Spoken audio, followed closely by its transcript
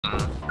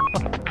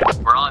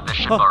We're on this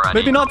ship already.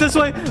 Maybe not this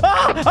way.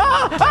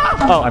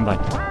 Oh, I'm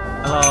blind.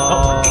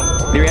 Hello.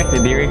 They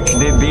reacted. They reacted.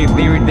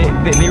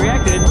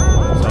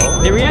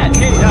 So? They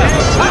reacted.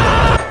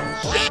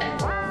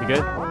 You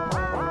good?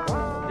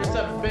 There's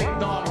a big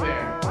dog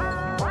there.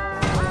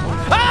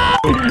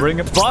 Bring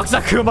a box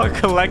Akuma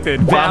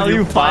collected.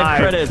 Value 5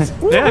 credits.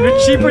 Damn, you're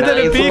cheaper than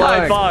a Nice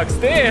beehive work. box.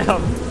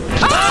 Damn.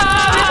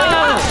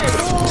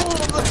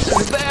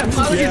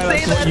 How would you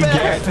say that,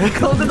 man?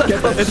 Close it up.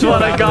 It's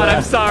what I got.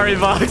 I'm sorry,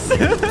 Vox.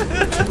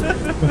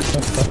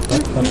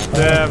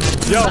 Damn.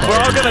 Yo, we're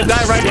all gonna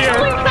die right here.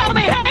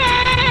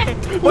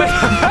 Wait,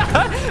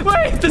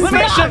 the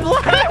spaceship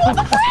left.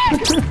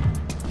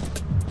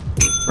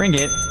 Bring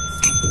it.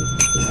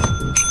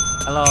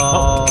 Hello.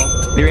 Oh.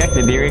 They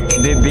reacted. They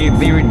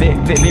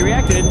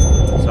reacted.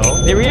 So?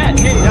 They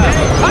reacted.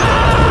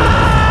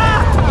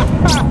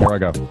 Where I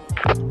go?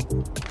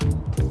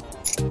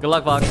 Good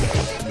luck, Vox.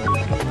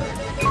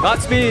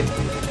 Godspeed.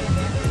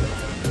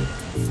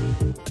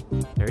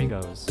 There he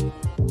goes.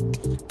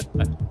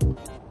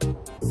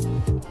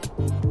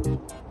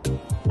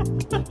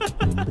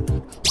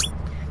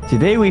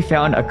 Today we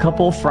found a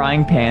couple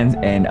frying pans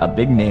and a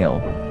big nail.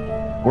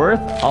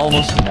 Worth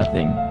almost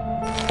nothing.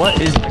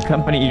 What is the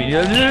company?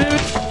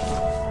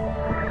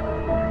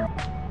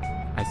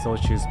 I sold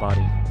Shoe's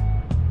body.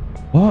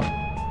 What?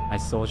 I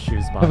sold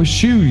Shoe's body. That was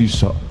Shoe you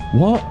saw.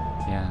 What?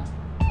 Yeah.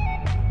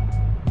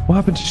 What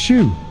happened to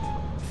Shoe?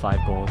 5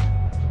 gold.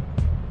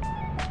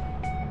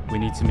 We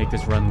need to make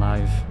this run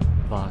live,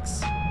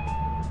 Vox.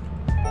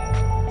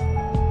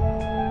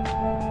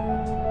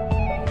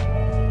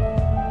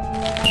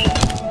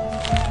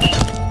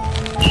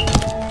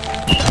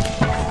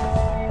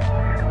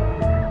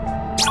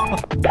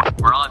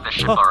 We're on this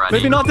ship already.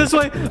 Maybe not this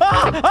way.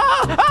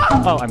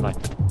 Oh, I'm blind.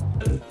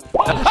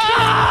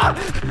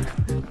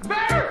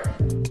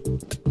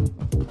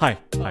 Hi.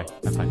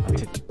 I'm fine.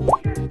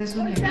 There's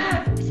one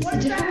here. Is this a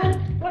different one?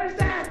 What is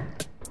that?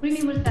 What do you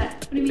mean, what is that?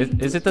 What do you mean?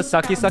 Is it the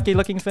sucky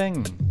looking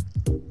thing?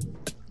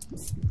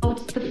 Oh,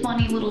 it's the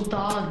funny little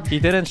dog. He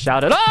didn't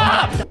shout it.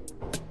 Ah!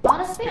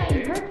 Honestly, I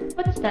heard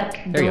footsteps.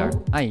 There you are.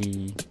 Hi. I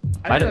think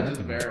that's just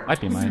a bear. Might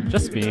be mine.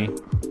 Just me.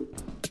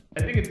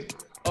 I think it's...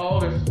 Oh,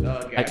 there's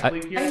gas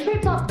leak Are here. you sure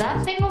it's not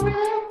that thing over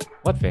there?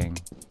 What thing?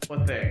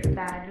 What thing?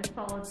 That I just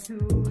saw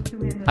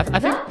two hands. I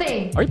think. That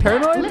thing. Are you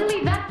paranoid?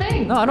 Literally that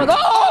thing. No, I don't know.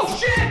 Oh!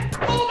 Shit!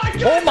 Oh my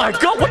god! Oh my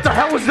god! What the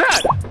hell was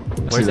that?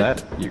 Where's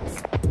that?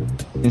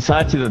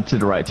 Inside to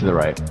the right.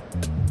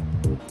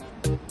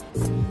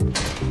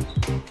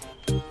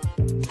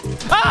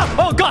 Ah!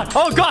 Oh god!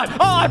 Oh god! Oh,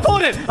 I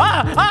pulled it!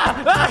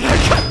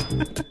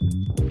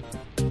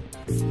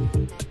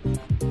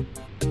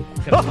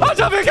 Oh,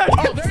 jump again!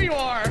 Oh, there you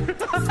are!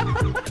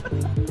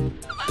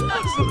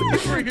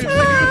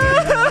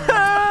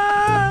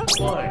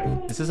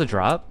 Is this a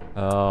drop?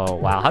 Oh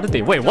wow! How did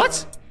they? Wait,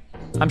 what?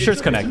 I'm sure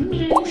it's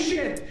connected. Oh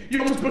shit!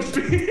 You almost pushed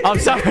me! I'm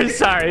sorry. I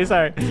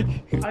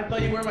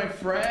thought you were my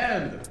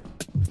friend!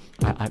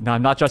 No,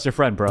 I'm not just your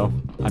friend, bro.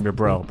 I'm your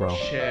bro.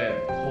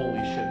 Shit.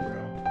 Holy shit,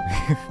 bro.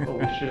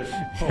 Holy shit.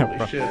 Holy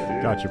bro. shit,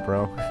 dude. Got you,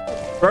 bro.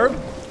 Burb?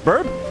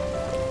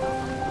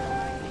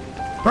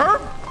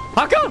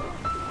 Haka?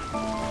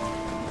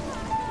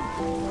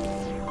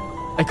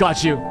 I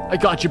got you,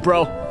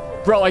 bro.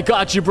 I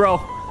got you, bro.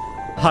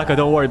 Haka,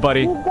 don't worry,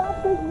 buddy.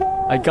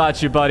 I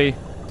got you, buddy.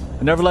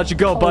 I never let you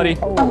go, buddy.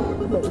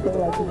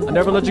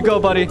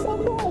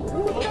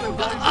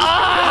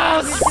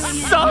 Ah,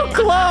 so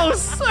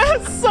close.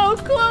 So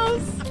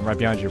close. I'm right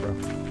behind you, bro.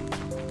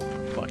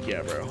 Fuck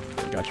yeah, bro.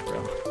 I got you,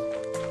 bro.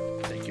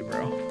 Thank you,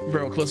 bro.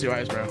 Bro, close your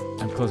eyes, bro.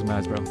 I'm closing my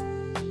eyes, bro.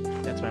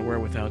 That's my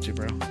word without you,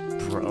 bro.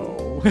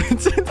 Bro.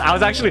 I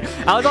was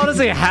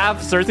honestly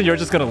half certain you were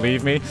just gonna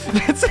leave me.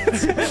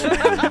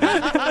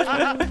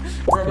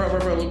 Bro, look.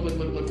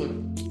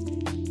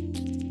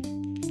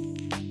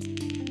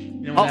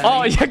 You know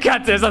Oh, you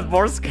got this. That's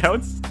more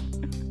scouts.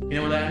 You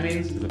know what that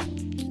means? What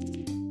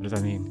does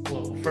that mean?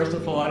 Well, first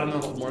of all, I don't know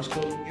what Morse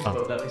code means,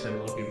 but that means I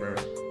love you, bro.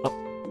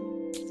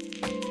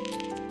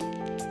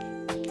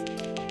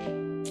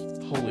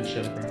 Holy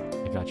shit, bro.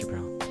 I got you, bro.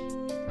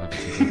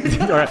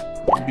 Alright.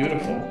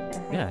 Beautiful.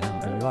 Yeah,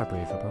 no, you are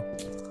beautiful, bro.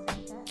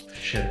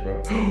 Shit,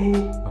 bro.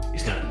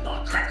 He's not a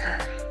nutcracker.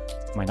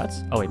 Am I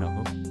nuts? Oh, wait, no.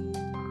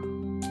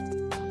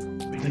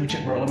 Wait, let me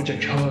check, bro. Oh,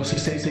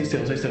 stay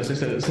still.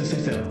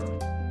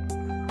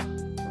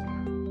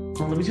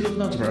 Oh, let me see those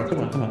nuts, bro.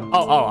 Come on.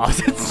 Oh.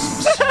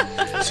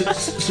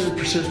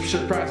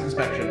 Surprise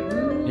inspection.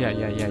 Yeah.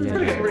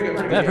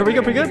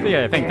 Pretty good.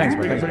 Yeah, thanks,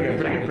 bro.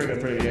 Pretty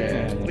good.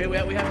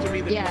 Yeah. We have to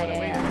read this.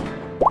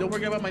 Yeah. Don't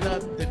worry about my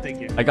nut.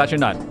 Thank you. I got your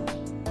nut.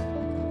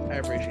 I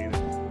appreciate it.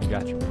 I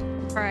got you.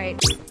 All right.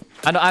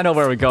 I know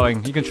where we're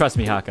going. You can trust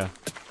me, Haka.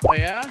 Oh,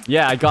 yeah?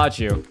 Yeah, I got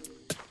you.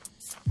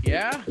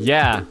 Yeah?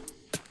 Yeah.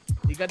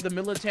 You got the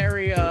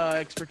military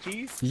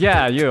expertise?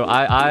 Yeah, you.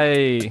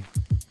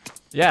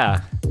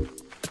 Yeah.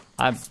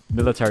 I'm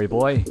military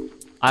boy.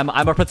 I'm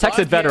a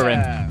protected veteran.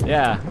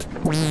 Yeah.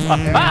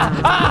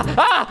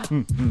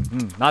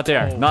 Not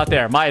there. Not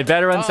there. My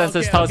veteran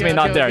senses tells me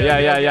not there.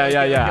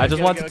 Yeah. I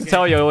just wanted to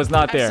tell you it was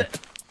not there.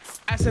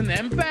 As an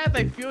empath,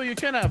 I feel you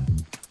kind of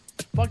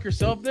fuck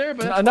yourself there,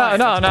 but No,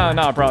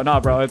 bro.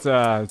 It's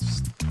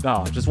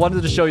just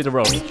wanted to show you the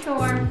rope.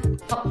 Sure.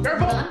 Oh,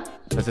 done.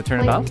 Does it turn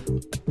it off?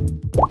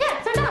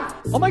 Yeah, turn off.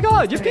 Oh my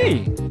god,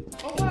 yippee!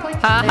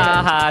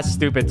 Ha,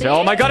 stupid.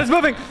 Oh my god, it's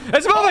moving!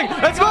 It's moving!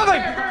 It's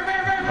moving!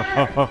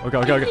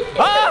 Okay.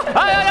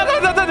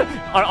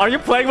 Are you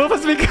playing with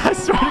us, Mika? I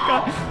swear to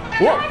God.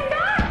 Whoa!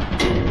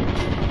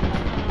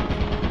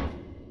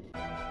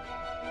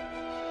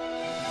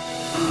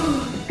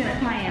 It's gonna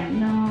tie him.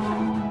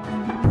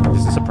 No.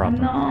 This is a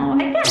problem. No.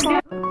 I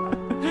can't.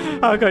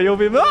 Haka, you'll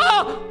be...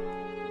 Ah!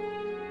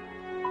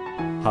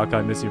 Haka,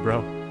 I miss you,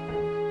 bro.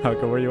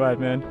 Haka, where you at,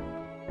 man?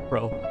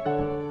 Bro,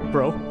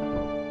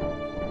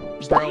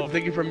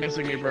 thank you for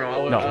missing me,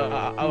 bro.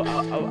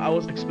 I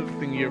was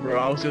expecting you, bro.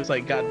 I was just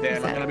like, God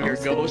damn, I'm gonna be your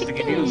ghost. And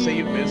if you don't say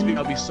you miss me,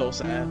 I'll be so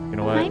sad. You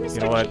know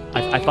what?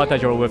 I thought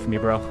that you were with me,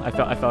 bro. I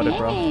felt it,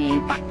 bro.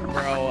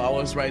 Bro, I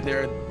was right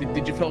there.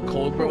 Did you feel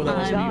cold, bro? That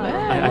was me, bro.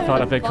 I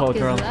thought a bit cold,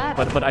 girl.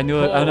 But I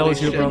knew it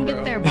was you, bro.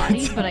 With their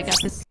bodies, but I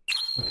got this.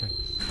 Okay.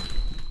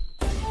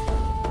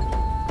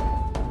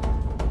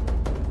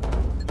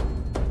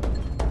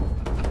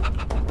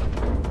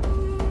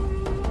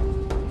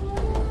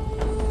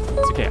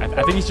 It's okay.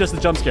 I think he's just a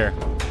jump scare.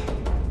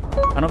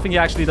 I don't think he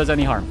actually does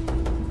any harm.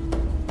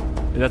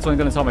 That's what I'm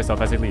gonna tell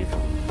myself as I leave.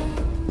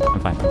 I'm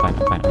fine.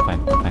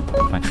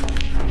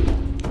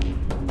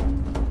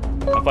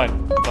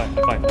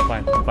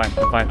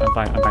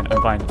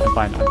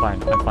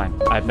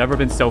 I've never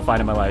been so fine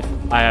in my life.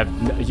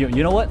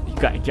 You know what?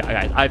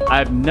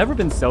 I've never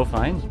been so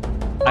fine.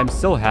 I'm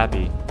so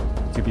happy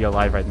to be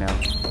alive right now.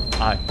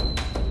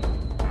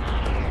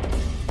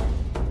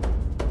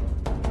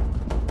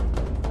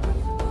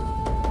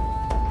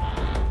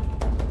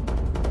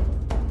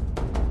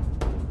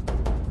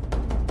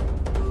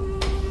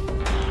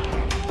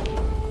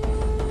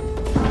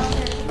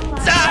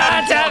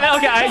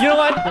 Okay,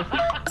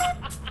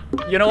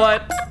 you know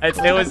what? It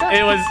was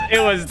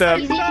the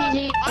Easy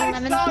peasy,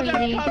 lemon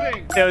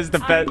squeezy. it was the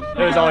bet.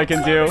 It was all I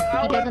can do.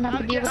 He doesn't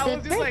have to deal I was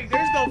with just this. like,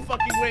 there's no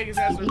fucking way he's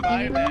gonna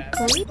survive that.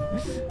 I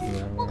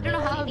don't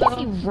know how if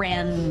he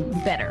ran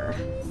better.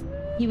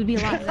 He would be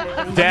a lot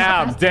better.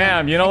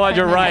 Damn. You know what?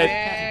 You're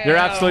right. You're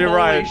absolutely Holy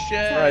right.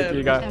 shit. Right,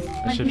 you got.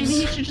 Like, maybe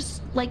he should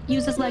just like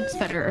use his legs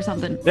better or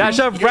something. Yeah, I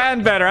should have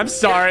ran better. I'm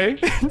sorry.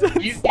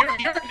 You're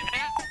an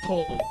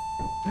asshole.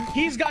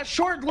 He's got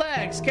short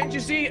legs. Can't you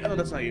see? Oh,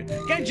 that's not you.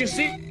 Can't you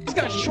see? He's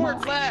got short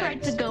I tried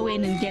legs. to go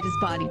in and get his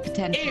body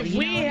potential. If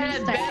we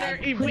had better,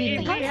 if we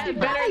had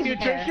better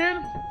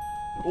nutrition,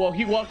 well,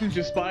 he walked into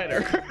a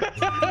spider.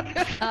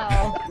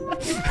 Oh.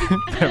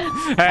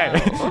 Hey.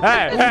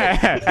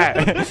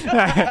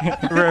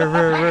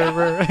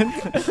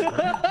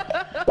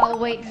 I'll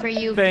wait for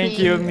you. Thank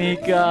you,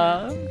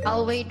 Mika.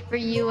 I'll wait for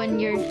you and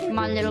your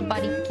small little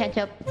buddy to catch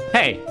up.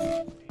 Hey,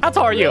 how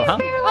tall are you, huh?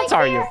 How tall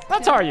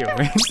are you?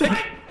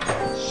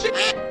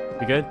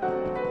 You good?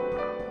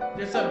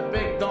 There's a